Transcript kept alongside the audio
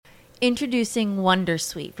Introducing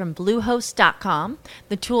Wondersuite from Bluehost.com,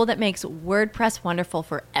 the tool that makes WordPress wonderful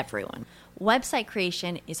for everyone. Website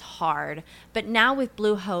creation is hard, but now with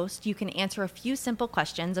Bluehost, you can answer a few simple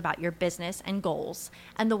questions about your business and goals,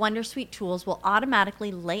 and the Wondersuite tools will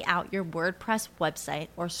automatically lay out your WordPress website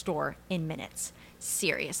or store in minutes.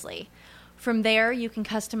 Seriously. From there, you can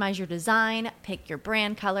customize your design, pick your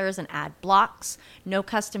brand colors, and add blocks. No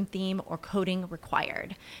custom theme or coding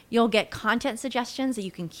required. You'll get content suggestions that you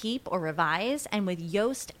can keep or revise, and with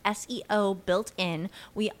Yoast SEO built in,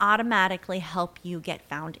 we automatically help you get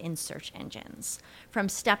found in search engines. From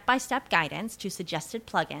step-by-step guidance to suggested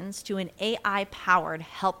plugins to an AI-powered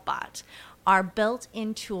help bot, our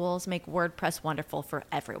built-in tools make WordPress wonderful for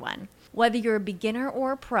everyone. Whether you're a beginner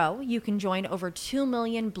or a pro, you can join over 2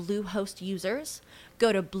 million Bluehost users.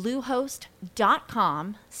 Go to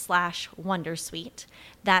bluehost.com/wondersuite.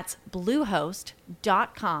 That's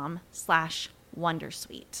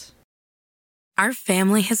bluehost.com/wondersuite. Our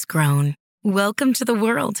family has grown. Welcome to the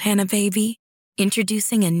world, Hannah baby.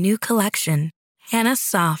 Introducing a new collection, Hannah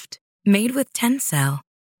Soft, made with Tencel.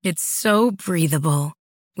 It's so breathable,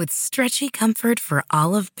 with stretchy comfort for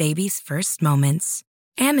all of baby's first moments.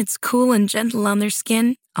 And it's cool and gentle on their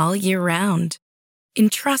skin all year round.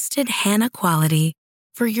 Entrusted Hannah quality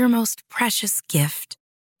for your most precious gift.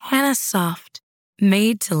 Hannah Soft,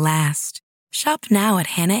 made to last. Shop now at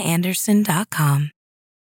hannahanderson.com.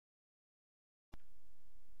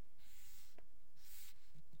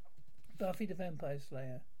 Buffy the Vampire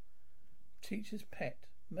Slayer. Teacher's pet.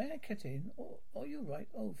 May I cut in? Oh, you're right.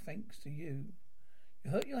 Oh, thanks to you.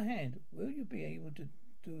 You hurt your hand. Will you be able to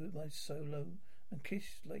do my solo and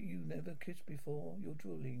kiss like you never kissed before? You're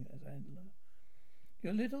drooling as handler.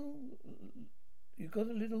 You got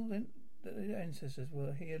a little. The ancestors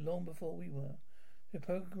were here long before we were. The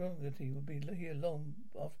progeny will be here long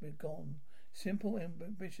after we're gone. Simple and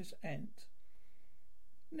ambitious ant.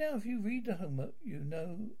 Now, if you read the homework,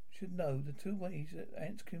 should know the two ways that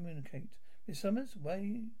ants communicate. Miss Summers'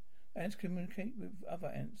 way, ants communicate with other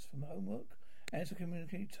ants. From homework, ants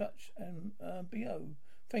communicate touch and BO.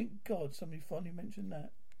 Thank God somebody finally mentioned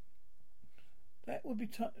that. That would be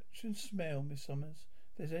touch and smell, Miss Summers.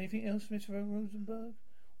 If there's anything else, Mr. Rosenberg,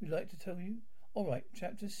 we'd like to tell you. All right,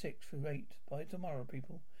 chapter 6 for 8 by tomorrow,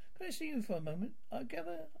 people. Can I see you for a moment? I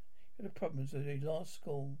gather you had problems with the last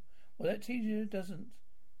school. Well, that teenager doesn't.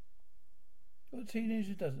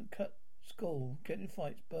 Cut school, get in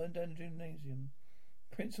fights, burn down the gymnasium.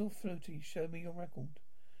 Principal Flutie, show me your record.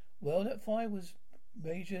 Well, that fire was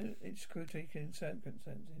major excruciating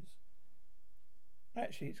circumstances.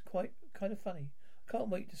 Actually, it's kind of funny. I can't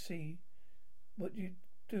wait to see what you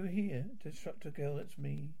do here to instruct a girl. That's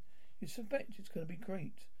me. You suspect it's going to be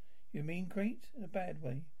great. You mean great in a bad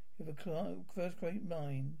way. You have a first-rate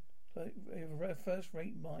mind.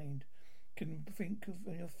 Can think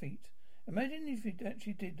on your feet. Imagine if you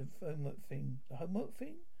actually did the homework thing. The homework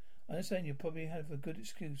thing? I understand you probably have a good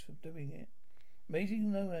excuse for doing it.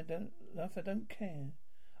 Amazing, no, I don't care.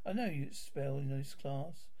 I know you spell in this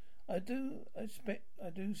class. I expect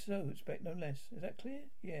no less. Is that clear?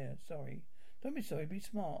 Yeah, sorry. Don't be sorry, be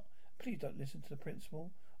smart. Please don't listen to the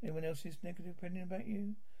principal. Anyone else's negative opinion about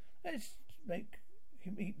you? Let's make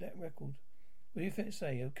him eat that record. What do you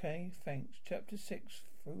say? Okay, thanks. Chapter 6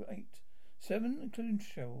 through 8. 7, including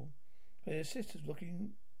Cheryl. Her sister's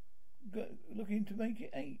looking to make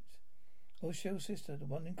it 8. Oh, Cheryl's sister, the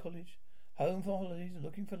one in college. Home for holidays and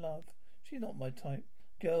looking for love. She's not my type.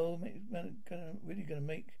 Girl, really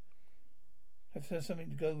gonna have something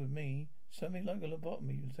to go with me. Something like a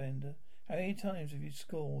lobotomy, Alexander. How many times have you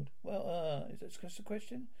scored? Well, is that just a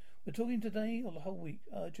question? We're talking today or the whole week?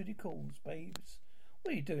 Judy calls, babes.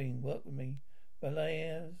 What are you doing? Work with me.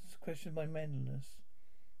 Valeria's questioned my manliness.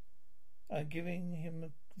 I'm giving him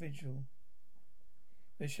a vigil.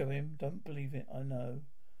 They show him. Don't believe it. I know.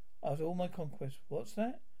 After all my conquests. What's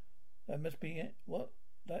that? That must be it. What?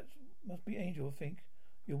 That must be Angel, I think.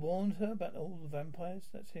 You warned her about all the vampires?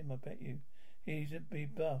 That's him, I bet you. He's a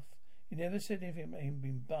big buff. He never said anything about him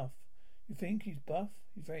being buff. You think he's buff?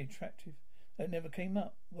 He's very attractive. That never came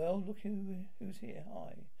up. Well, look who's here.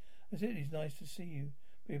 Hi. I said it's nice to see you.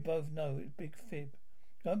 But you both know it's a big fib.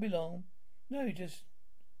 Don't be long. No, you just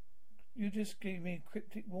gave me a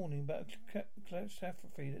cryptic warning about a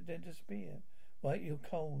catastrophe that then disappear. Right, you're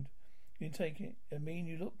cold. You can take it. I mean,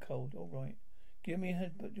 you look cold. All right. Give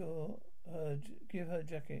her a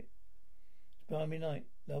jacket. It's balmy night.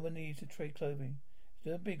 No one needs to trade clothing. It's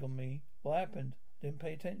not big on me. What happened? Didn't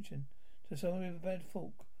pay attention. To someone with a bad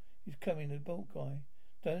fork. He's coming, the bolt guy.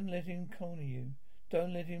 Don't let him corner you.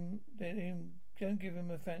 Don't give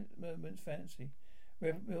him a moment's fancy.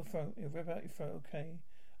 He'll rip out your throat, okay?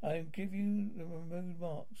 I give you the removed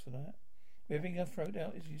marks for that. Ripping her throat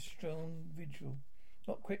out is his strong vigil.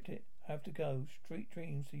 Not cryptic. Have to go. Street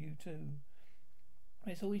dreams to you too.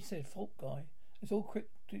 That's all he said, fault guy. That's all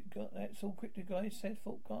cryptic guy said,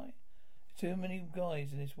 fault guy. Too many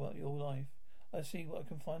guys in this world, your life. I see what I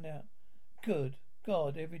can find out. Good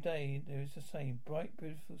God, every day there is the same. Bright,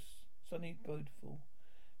 beautiful, sunny, beautiful.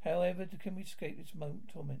 However, can we escape this moment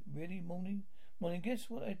torment? Really, morning? Morning, guess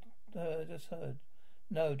what I just heard?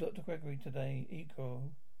 No, Dr. Gregory today,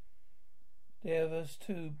 ego. The others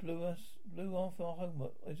too blew off our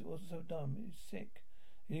homework. It wasn't so dumb. He's sick.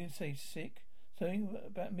 He didn't say sick. Something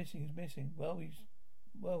about missing is missing. We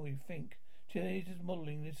think. She's just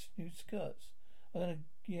modelling this new skirts. I'm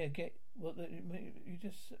gonna get what you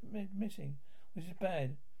just missing, which is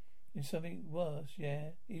bad. It's something worse.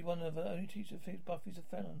 Yeah, he's one of the only teachers who thinks Buffy's a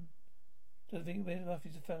felon. Doesn't think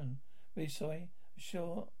Buffy's a felon. Really sorry.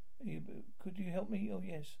 Sure. Could you help me? Oh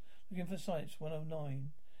yes. Looking for Science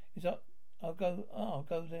 109. It's up. I'll go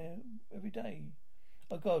there every day.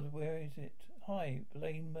 Oh God, where is it? Hi,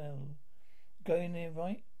 Blaine Mel. Going there,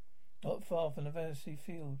 right? Not far from the Varsity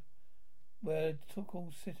Field, where took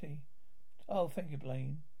all city. Oh, thank you,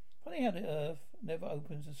 Blaine. Funny how the earth never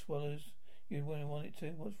opens and swallows you when you want it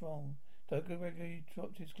to. What's wrong? Dr. Gregory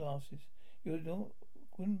dropped his glasses. Why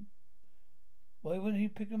wouldn't he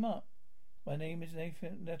pick them up? My name is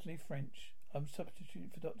Natalie French. I'm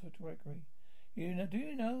substitute for Dr. Gregory. Do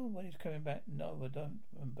you know when he's coming back? No, I don't,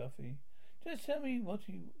 Buffy. Just tell me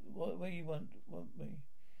where you want me.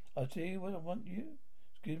 I'll tell you what I want you.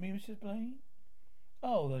 Excuse me, Mrs. Blaine?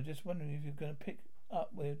 Oh, I'm just wondering if you're going to pick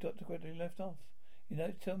up where Dr. Gregory left off.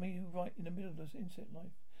 Tell me you're right in the middle of this insect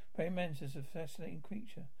life. Praying mantis is a fascinating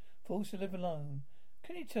creature, forced to live alone.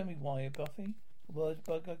 Can you tell me why, Buffy? The words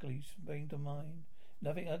bug ugly sprang to mind.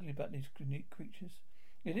 Nothing ugly about these unique creatures.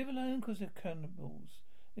 They live alone because they're cannibals.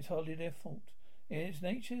 It's hardly their fault. It's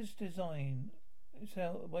nature's design. It's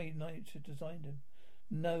how the way nature designed them.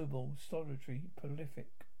 Noble, solitary,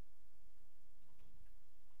 prolific.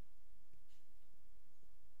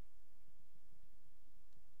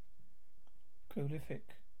 Over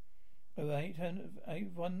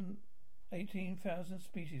 18,000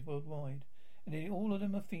 species worldwide, and nearly all of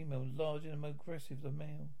them are female, larger and more aggressive than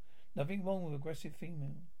male. Nothing wrong with aggressive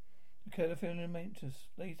female. The California mantis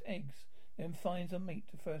lays eggs, then finds a mate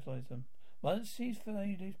to fertilize them. Once he's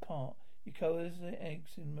played his part, he covers the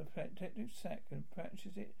eggs in a protective sac and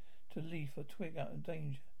attaches it to a leaf or twig out of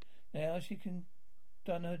danger. Now she can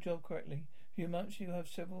done her job correctly. In a few months she'll have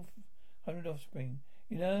several hundred offspring.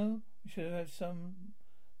 We should have some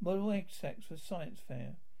model egg sacs for science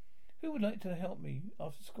fair. Who would like to help me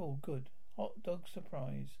after school? Good. Hot dog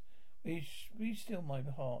surprise. Be still my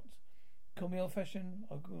heart. Call me old fashioned.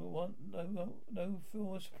 I want no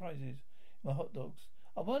full surprises. My hot dogs.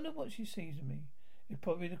 I wonder what she sees in me. It's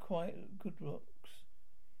probably the quiet good looks,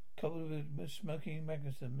 coupled with smoking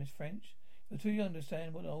magnetism. Miss French, you're too young to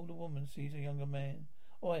understand what an older woman sees a younger man.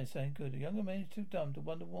 Oh, I understand. Good. A younger man is too dumb to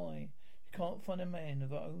wonder why she can't find a man of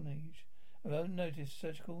her own age. I don't notice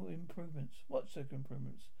surgical improvements. What surgical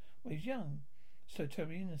improvements? Well, he's young, so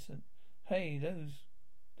terribly innocent. Hey, those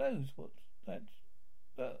that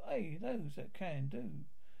can do.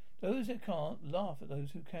 Those that can't laugh at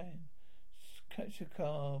those who can. Catch a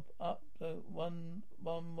car up one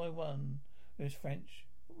by one. It's French.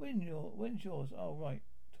 When's yours? Oh, right,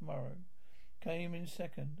 tomorrow. Came in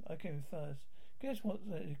second. I came in first. Guess what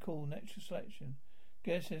they call natural selection?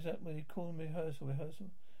 Guess is that what they call rehearsal?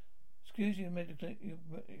 Excuse you, medically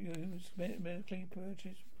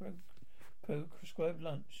prescribed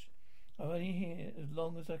lunch. I'm only here as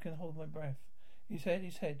long as I can hold my breath. His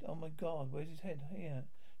head. Oh my God, where's his head? Here.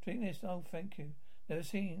 Drink this. Oh, thank you. Never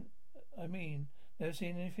seen anything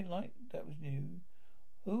like that. Was new.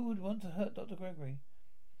 Who would want to hurt Dr. Gregory?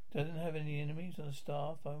 Doesn't have any enemies on the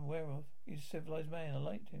staff I'm aware of. He's a civilized man. I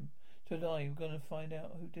liked him. So did I. We're going to find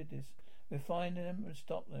out who did this. We'll find them and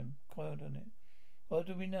stop them. Quiet on it. What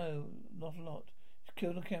do we know? Not a lot. He's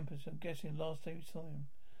killed on campus. I'm guessing last day we saw him.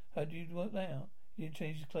 How did you work that out? He didn't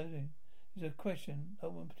change his clothing. It's a question no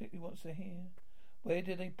one particularly wants to hear. Where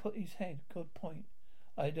did they put his head? Good point.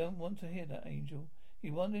 I don't want to hear that, Angel.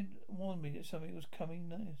 He warned me that something was coming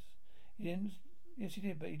nice. He didn't. Yes, he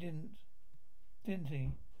did, but he didn't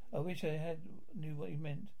he? I wish I knew what he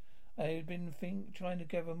meant. I had been trying to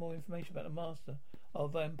gather more information about the Master, our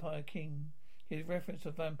Vampire King. His reference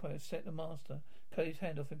to vampires set the Master, cut his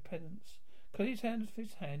hand off in penance. Cut his hand off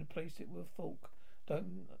his hand and placed it with a fork. I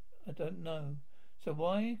don't know. So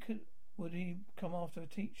why would he come after a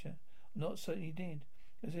teacher? I'm not certain he did.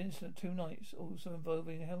 There's an incident 2 nights, also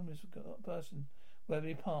involving a homeless person,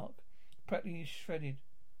 Waverley Park, practically shredded.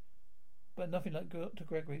 but nothing like Dr.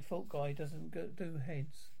 Gregory. Fault guy doesn't do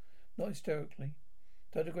heads. Not hysterically.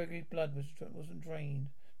 Dr. Gregory's blood wasn't drained.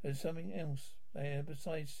 There's something else there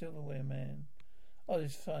besides Silverware Man. Oh,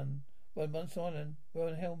 this fun. We're on Monster Island. We're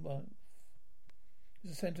on Hellmouth.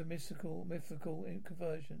 It's a centre of mythical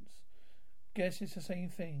convergence. Guess it's the same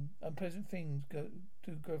thing. Unpleasant things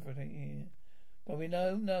do gravitate here. But we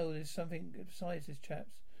know there's something besides this chap's.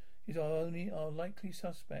 He's our likely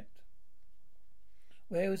suspect.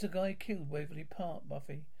 Where was the guy killed? Waverley Park,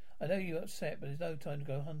 Buffy. I know you're upset, but there's no time to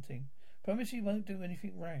go hunting. Promise you won't do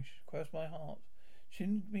anything rash. Cross my heart.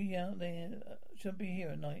 Shouldn't be out there. Shouldn't be here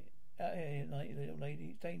at night. Out here at night, little lady.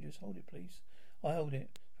 It's dangerous. Hold it, please. I hold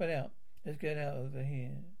it. Spread out. Let's get out over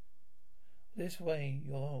here. This way.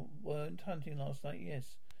 You weren't hunting last night.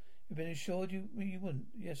 Yes. You've been assured you wouldn't.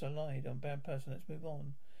 Yes, I lied. I'm a bad person. Let's move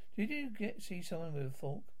on. Did you see someone with a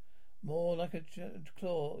fork? More like a John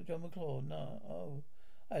McClaw. No. Oh.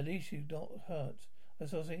 At least you're not hurt. I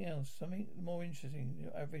saw something else. Something more interesting than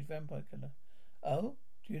your average vampire killer. Oh?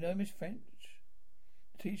 Do you know Miss French?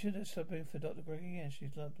 The teacher that's subbing for Dr. Gregory? Yes,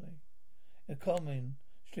 she's lovely. In a common,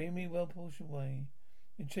 extremely well-proportioned way.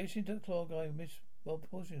 In chasing the claw guy, Miss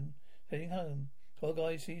Well-proportioned, heading home. Claw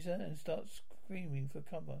guy sees her and starts screaming for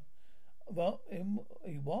cover. What?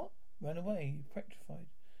 Ran away, petrified.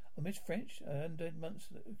 Oh, Miss French, 100 months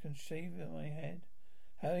that can shave my head.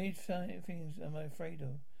 How many things am I afraid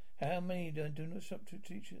of? How many do not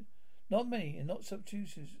substitute? Not many, and not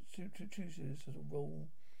substitutes as a rule.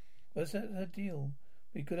 What's that her deal?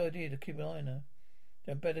 Be a good idea to keep an eye on her.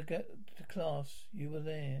 Then better get to class. You were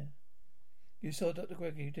there. You saw Dr.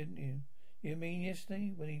 Gregory, didn't you? You mean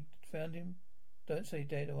yesterday when he found him? Don't say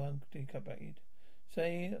dead or I'll cut back it.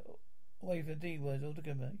 Say away for D words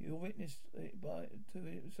altogether. You'll witness it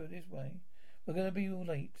so this way. We're going to be all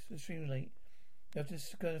late, extremely late. You have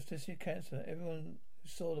to go to see a counsellor. Everyone who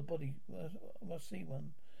saw the body must see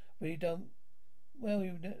one. But you don't. Well,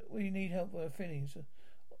 we need help with our feelings,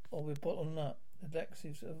 or we're bottled up. The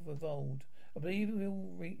laxatives have evolved. I believe we'll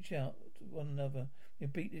reach out to one another. We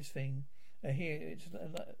beat this thing. I hear it.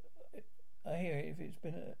 If it's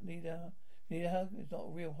been need a hug, it's not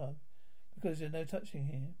a real hug because there's no touching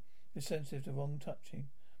here. It's sensitive to wrong touching.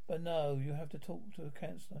 But no, you have to talk to a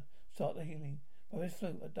counsellor. Start the healing. But Miss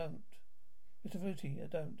Flute, I don't. Mr. Flutie, I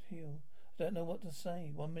don't heal. I don't know what to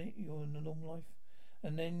say. 1 minute you're in a normal life,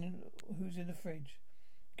 and then who's in the fridge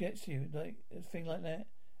gets you. Like a thing like that.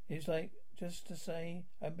 It's like just to say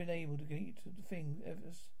I've been able to eat the thing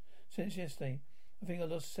ever since yesterday. I think I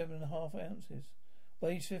lost 7.5 ounces.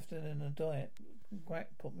 Weightlifting and a diet.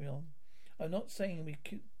 Quack put me on. I'm not saying we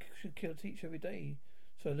should kill a teacher every day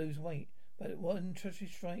so I lose weight, but when tragedy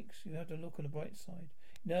strikes, you have to look on the bright side.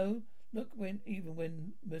 No, look even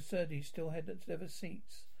when Mercedes still had its leather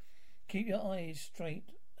seats. Keep your eyes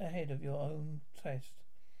straight ahead of your own test.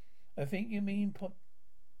 I think you mean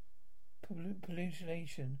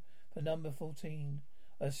hallucination for number 14.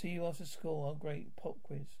 I'll see you after school. Our great pop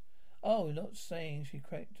quiz. Oh, not saying she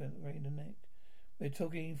cracked her right in the neck. We're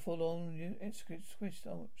talking full on twist.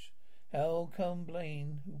 Ouch. How come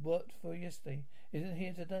Blaine, who worked for yesterday, isn't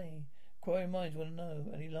here today? Inquiring minds want to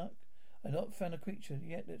know. Any luck? I've not found a creature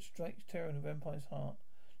yet that strikes terror in a vampire's heart.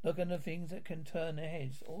 Look at the things that can turn their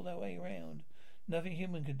heads all their way around. Nothing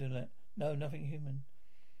human can do that. No, nothing human.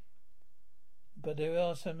 But there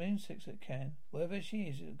are some insects that can. Wherever she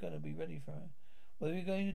is, it's going to be ready for her. What are we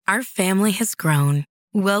going to... Our family has grown.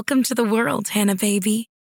 Welcome to the world, Hannah baby.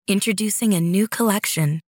 Introducing a new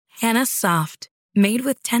collection, Hannah Soft, made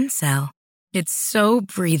with Tencel. It's so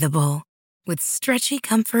breathable, with stretchy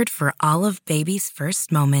comfort for all of baby's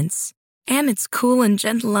first moments. And it's cool and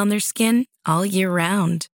gentle on their skin all year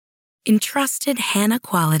round. Entrusted Hannah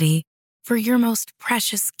quality for your most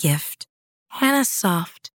precious gift. Hannah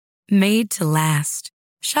Soft, made to last.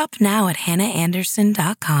 Shop now at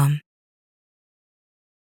hannahanderson.com.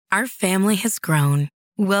 Our family has grown.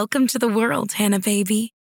 Welcome to the world, Hannah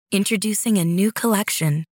baby. Introducing a new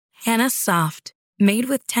collection, Hannah Soft, made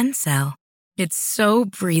with Tencel. It's so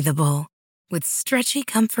breathable, with stretchy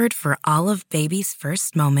comfort for all of baby's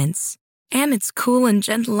first moments. And it's cool and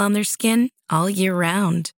gentle on their skin all year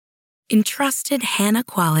round. Entrusted Hannah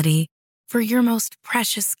quality for your most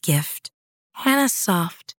precious gift. Hannah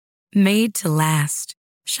Soft, made to last.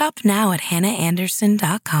 Shop now at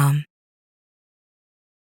hannahanderson.com.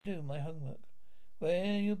 Do my homework.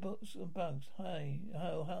 Where are your books and bugs? Hi.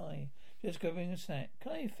 Oh, hi. Just grabbing a sack.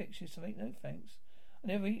 Can I fix you something? No, thanks. I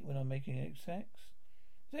never eat when I'm making egg sacks.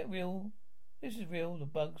 Is that real? This is real. The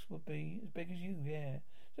bugs would be as big as you, yeah.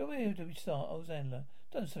 So where do we start? Oh, Zandler.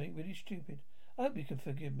 Done something really stupid. I hope you can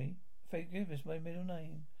forgive me. Forgive is my middle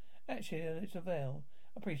name. Actually, it's a Val.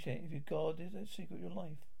 Appreciate it if you God is the secret of your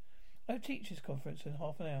life. I have teachers' conference in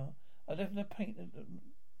half an hour. I left the paint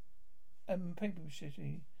and paper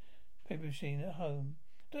machine at home.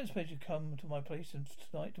 Don't suppose you come to my place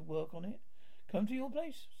tonight to work on it? Come to your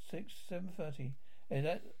place? 7:30.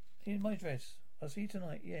 Here's my address. I'll see you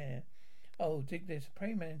tonight. Yeah. Oh, dig this. A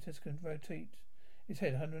praying mantis can rotate his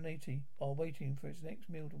head 180 while waiting for its next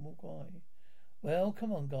meal to walk by. Well,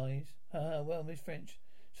 come on, guys. Well, Miss French,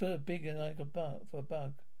 sort of big and like a bug for a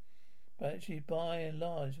bug. But she's by and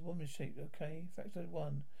large, woman shaped, okay? Factoid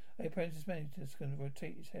 1. A apprentice mantis can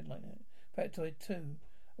rotate his head like that. Factoid 2.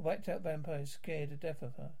 A whacked out vampire is scared to death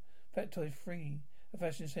of her. Factoid 3. A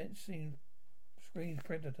fashion sense screens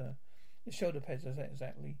predator. The shoulder pads are that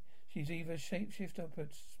exactly. She's either shapeshifter or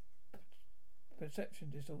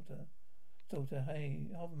perception disorder.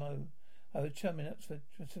 Hey, Homo. I was chumming up for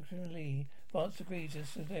particularly advanced degrees in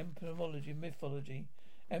entomology and mythology.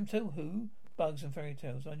 M2 who? Bugs and fairy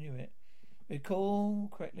tales. I knew it. Recall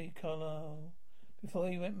correctly, Carlisle. Before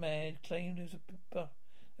he went mad, claimed it was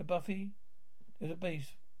a Buffy. It was a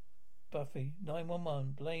base Buffy.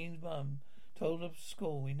 911. Blaine's mum told the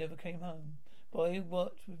school he never came home. Boy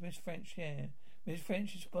worked with Miss French, yeah. Miss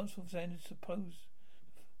French is responsible for Sanders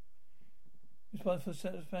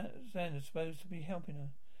supposed to be helping her.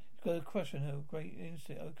 He's got a crush on her. Great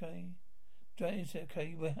instinct,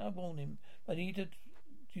 okay? Well, I warned him. I needed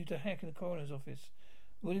you to hack in the coroner's office.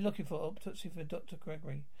 What are you looking for? Autopsy for Dr.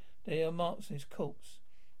 Gregory. There are marks in his corpse.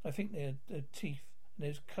 I think they're teeth. And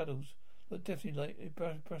there's cuddles. Look definitely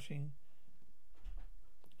like brushing.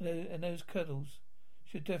 And those cuddles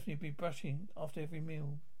should definitely be brushing after every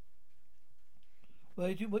meal.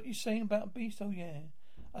 Well, what you saying about beast? Oh, yeah.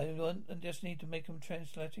 I just need to make a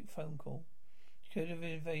transatlantic phone call. Security of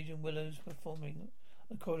invasion Willows performing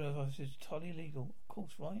the coroner's office is totally legal. Of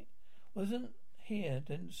course, right? Wasn't here,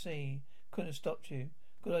 didn't see. Couldn't have stopped you.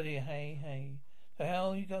 Good idea, hey. So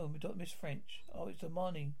how you go with Miss French? Oh, it's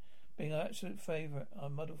demanding. Being an absolute favourite. I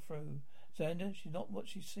muddle through. Xander, she's not what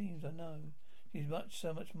she seems, I know. She's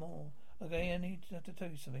so much more. Okay, I need to tell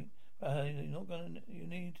you something. But you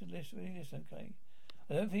need to really listen, okay?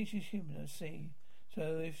 I don't think she's human, I see.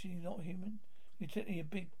 So if she's not human, you're technically a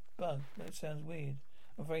big bug. That sounds weird.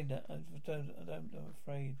 I'm afraid that. I'm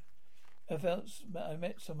afraid. I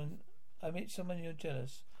met someone you're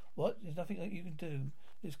jealous. What? There's nothing that you can do.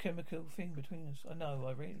 This chemical thing between us. I know,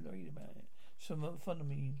 I read about it. Someone fun of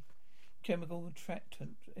me. Chemical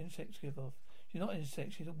attractant insects give off. She's not an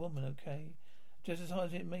insect, she's a woman, okay? Just as hard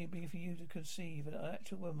as it may be for you to conceive, an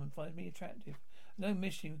actual woman finds me attractive. No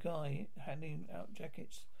mystery guy handing out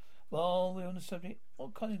jackets. While we're on the subject,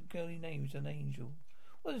 what kind of girly name is an angel?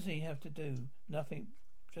 What does he have to do? Nothing.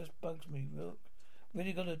 Just bugs me, look.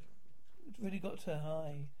 Really got to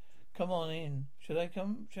high. Come on in. Should I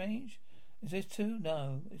come change? Is this too?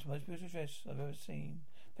 No. It's the most beautiful dress I've ever seen.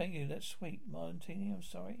 Thank you, that's sweet. Martini, I'm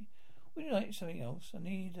sorry. Would you like something else? I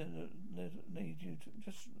need you to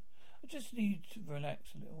just need to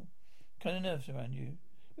relax a little. Kind of nerves around you.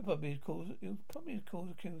 You'll probably cause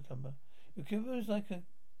a cucumber. Your cucumber is like a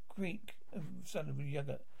Greek salad with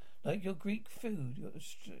yogurt. Like your Greek food.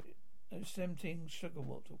 You're 17 sugar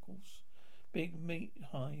waterfalls. Big meat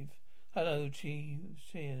hive. Hello,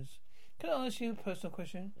 cheers. Can I ask you a personal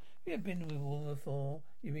question? Have you ever been with a woman before?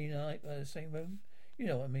 You mean like the same room? You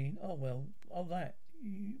know what I mean. Oh, well, all that.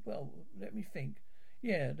 Well, let me think.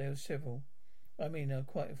 Yeah, there were several. I mean,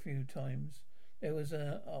 quite a few times. There was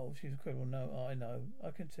she's incredible. No, I know. I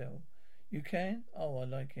can tell. You can? Oh, I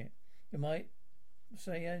like it. You might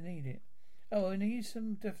say I need it. Oh, I need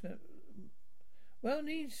some definite... Well,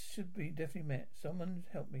 needs should be definitely met. Someone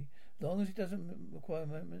help me. As long as it doesn't require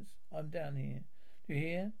moments, I'm down here. Do you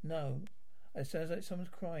hear? No. It sounds like someone's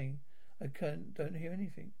crying. I don't hear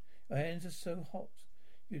anything. Your hands are so hot.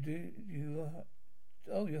 You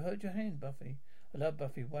hurt your hand, Buffy. I love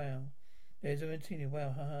Buffy. Wow. There's a Martini.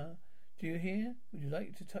 Wow, haha. Do you hear? Would you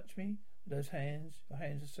like to touch me with those hands? Your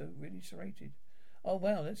hands are so really serrated. Oh,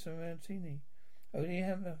 wow, that's a Martini. Oh, do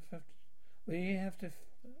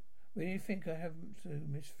you think I have to,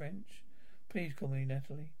 Miss French? Please call me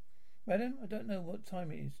Natalie. Madam, I don't know what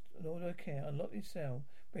time it is, nor do I care. Unlock your cell.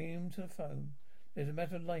 Bring him to the phone. There's a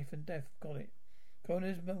matter of life and death. Got it.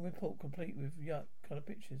 Coroner's report complete with colour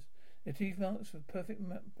pictures. The teeth marks were perfect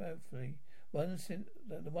perfectly.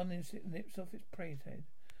 The one nips off its prey's head.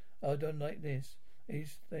 Oh, I don't like this.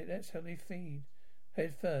 That's how they feed.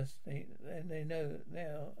 Head first. They know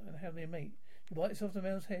now and how they mate. He bites off the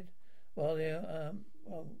male's head while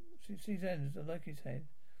she sees ends. I like his head.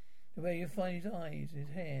 The way you find his eyes, his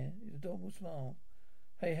hair, his adorable smile.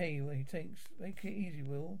 Hey, what he takes. Take it easy,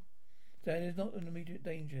 Will. Dad is not in immediate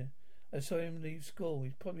danger. I saw him leave school.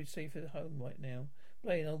 He's probably safe at home right now.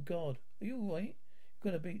 Blaine, oh God. Are you alright?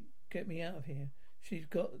 You're gonna get me out of here. She's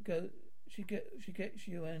got go she gets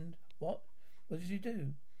you and what? What does she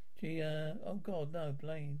do? Oh God, no,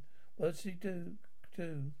 Blaine. What does she do?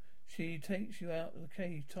 She takes you out of the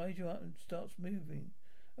cage, ties you up and starts moving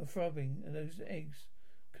and throbbing, and those eggs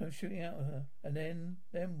come shooting out of her. And then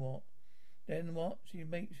what? Then what? She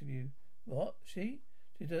makes of you. What?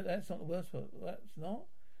 That's not the worst part. That's not?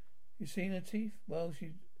 You seen her teeth? Well,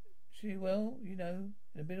 well, you know,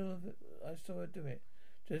 in the middle of it, I saw her do it.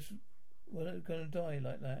 Just gonna die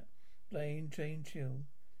like that. Blaine, Jane, chill.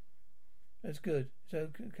 That's good. It's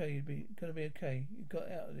okay. Gonna be okay. You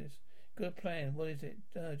got out of this. Got a plan. What is it?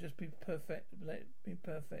 Just be perfect. Let me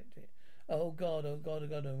perfect it. Oh God, I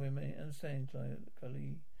understand,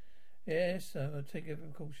 Chloe. Yes, I'll take every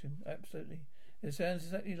precaution. Absolutely. It sounds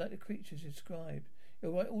exactly like the creatures described.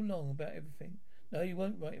 You'll write all along about everything. No, you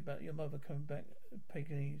won't write about your mother coming back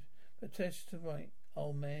Pekingese. But test to write.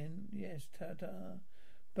 Oh man, yes, ta-ta.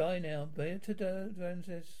 Bye now. Beata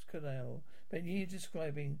Francis Canal. But he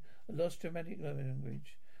describing a lost dramatic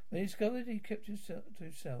language. When he discovered he kept himself to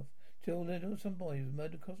himself till some boys with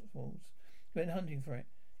murder constables went hunting for it.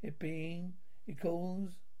 He calls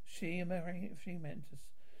she a she mantis.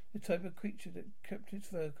 The type of creature that kept its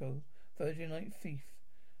virgin like thief.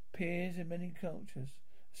 Appears in many cultures.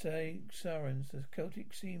 Say Sarans, the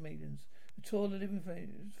Celtic sea maidens, who tore the living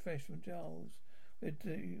flesh from jars.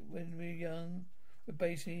 When we were young, but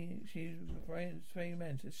basically she's praying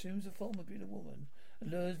mantis, assumes the form of being a woman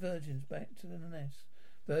and lures virgins back to the nest.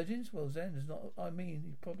 Virgins? Well, Xander's not.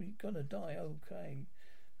 He's probably gonna die. Okay.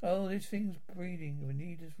 Oh, this thing's breeding. We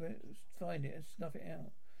need to find it and snuff it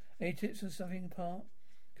out. Any tips on something apart?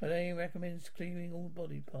 Calais recommends cleaving all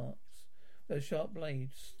body parts with a sharp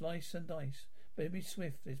blade. Slice and dice. Better be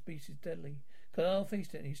swift. This beast is deadly. Carl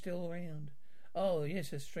faced it and he's still around. Oh,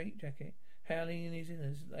 yes, a straight jacket. Howling in his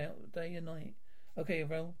innards out day and night. Okay,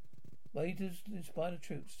 Avril. Waiters inspire the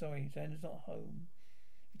troops. Sorry, Xander's not home.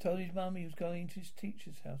 He told his mum he was going to his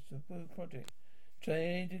teacher's house to do a project.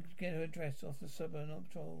 Trying to get her address off the suburban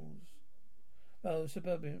patrols. Oh,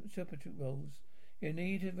 suburban rolls. You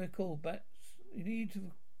need to recall bats. You need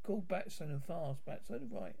to call Batson and fast. Batson,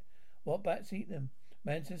 right. What bats eat them?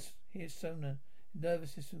 Mantis hears sonar.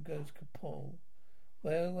 Nervous system goes kapol.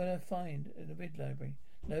 Well, when I find in the bid library,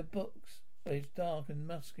 no books, but it's dark and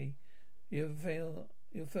musky. You'll feel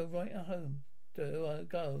right at home. Do I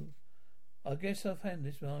go? I guess I've handled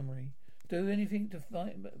this armory. Do anything to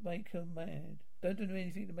make her mad. Don't do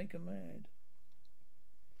anything to make her mad.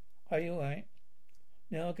 Are you alright?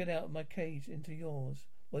 Now I'll get out of my cage into yours.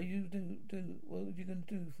 What you do? What are you going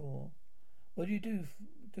to do for? What do you do?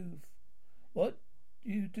 What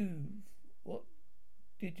you do? What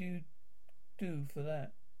did you do for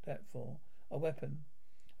that? That for a weapon?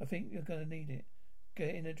 I think you're going to need it.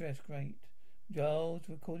 Get in a dress, great. Giles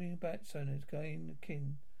recording bat sonars going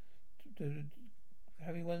kin to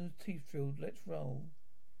having one's teeth drilled. Let's roll.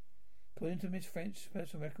 According to Miss French's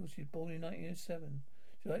personal records, she was born in 1907.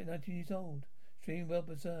 She's like 19 years old. Extremely well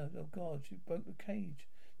preserved. Oh God, she broke the cage.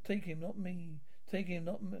 Take him, not me. Take him,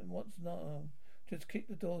 not me. What's not? Just kick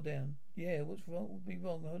the door down. Yeah, what's wrong? Would be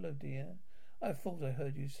wrong. Hello, dear. I thought I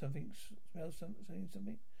heard you smell something.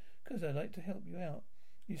 Because I'd like to help you out.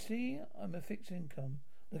 You see, I'm a fixed income.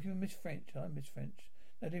 Looking for Miss French. I'm Miss French.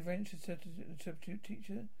 Lady French is a substitute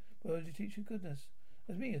teacher. Biology teacher. Goodness.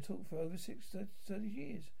 That's me. I taught for over 30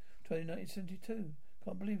 years. 1972.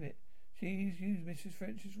 Can't believe it. She's used Mrs.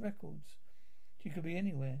 French's records. She could be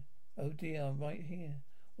anywhere. Oh dear, I'm right here.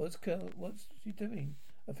 What's she doing?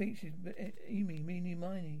 I think she's meeny,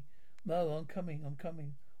 miny. Mo, I'm coming.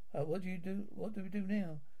 What do you do? What do we do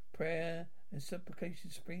now? Prayer and supplication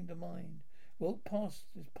spring to mind. Walk past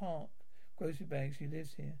this park. Grocery bags. She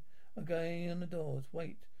lives here. I'm going on the doors.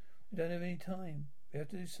 Wait. We don't have any time. We have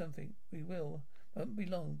to do something. We will. Won't be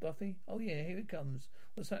long. Buffy? Oh yeah, here it comes.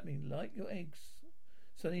 What's happening? Like your eggs.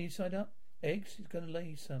 Sunny side up? Eggs? He's going to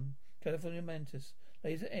lay some. California mantis.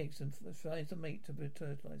 Lays the eggs and finds a mate to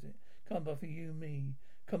fertilize it. Come, Buffy, you, me.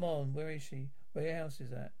 Come on, where is she? Where your house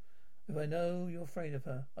is at? If I know you're afraid of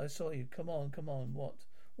her, I saw you. Come on. What?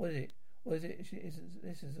 What is it? What is it?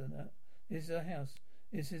 This is her house.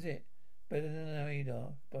 This is it. Better than an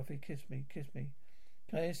radar. Buffy, kiss me.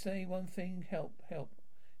 Can I say one thing? Help.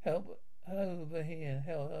 Hello over here.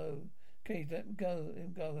 Hello. Okay, let him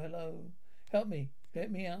go. Hello. Help me. Get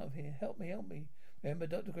me out of here. Help me. Remember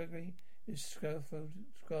Dr. Gregory? He scarfed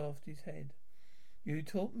his head. You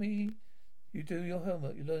taught me. You do your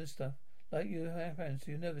homework. You learn stuff. Like you have hands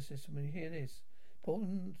to your nervous system when you hear this.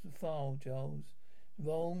 Important file, Giles.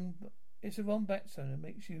 Wrong. It's a wrong bat sound. It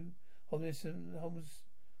makes you It's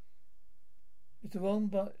the wrong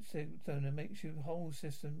button that makes your whole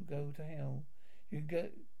system go to hell. You go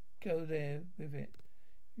there with it.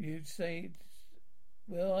 You'd say,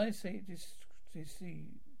 I say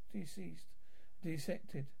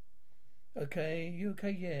dissected. Okay, you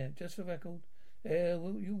okay? Yeah, just for record. Yeah,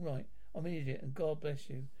 well, you're right. I'm an idiot, and God bless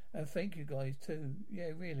you. And thank you guys too.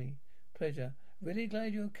 Yeah, really. Pleasure. Really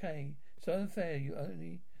glad you're okay. So unfair, you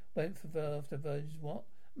only went for after virgins. What?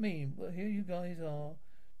 Mean, but here you guys are,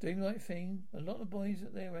 doing the right thing. A lot of boys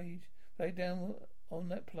at their age play down on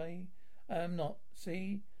that play. I am not.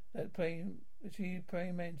 See? That play, she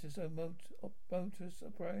praying mantis, motus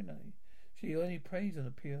operandi. She only prays on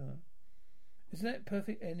the pure. Isn't that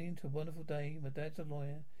perfect ending to a wonderful day? My dad's a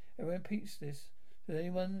lawyer. Everyone repeats this. Is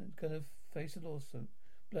anyone gonna face a lawsuit?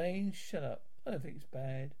 Blaine, shut up. I don't think it's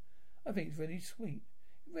bad. I think it's really sweet.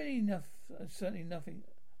 Really certainly nothing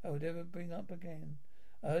I would ever bring up again.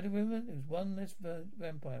 I heard a rumor there was one less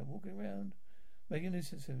vampire walking around making a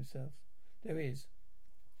nuisance of himself. There is.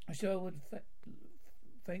 I sure would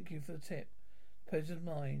thank you for the tip. Pleasure of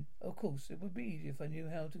mine. Of course, it would be easier if I knew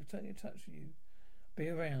how to take in touch with you. Be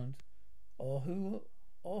around. Or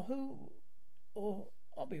I'll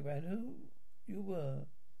be around who you were.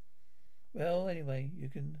 Well, anyway, you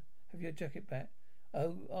can have your jacket back.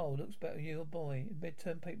 Oh, looks better. You're a boy.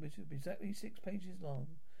 Midterm papers should be exactly 6 pages long.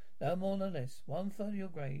 No more, no less. 1/3 of your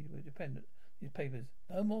grade will depend on these papers.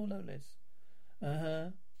 No more, no less.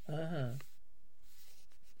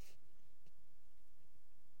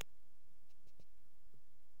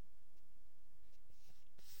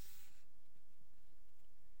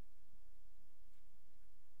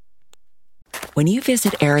 When you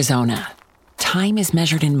visit Arizona, time is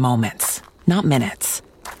measured in moments, not minutes.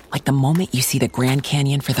 Like the moment you see the Grand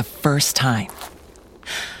Canyon for the first time.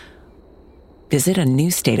 Visit a new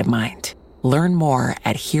state of mind. Learn more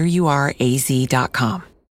at hereyouareaz.com.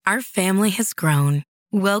 Our family has grown.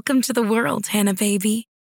 Welcome to the world, Hannah baby.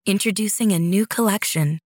 Introducing a new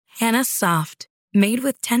collection, Hannah Soft, made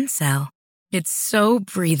with Tencel. It's so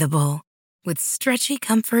breathable, with stretchy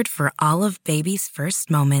comfort for all of baby's first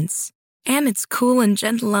moments. And it's cool and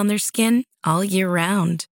gentle on their skin all year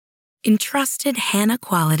round. Entrusted Hannah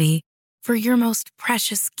quality for your most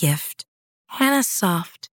precious gift. Hannah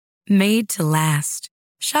Soft, made to last.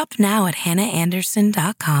 Shop now at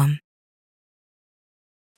hannahanderson.com.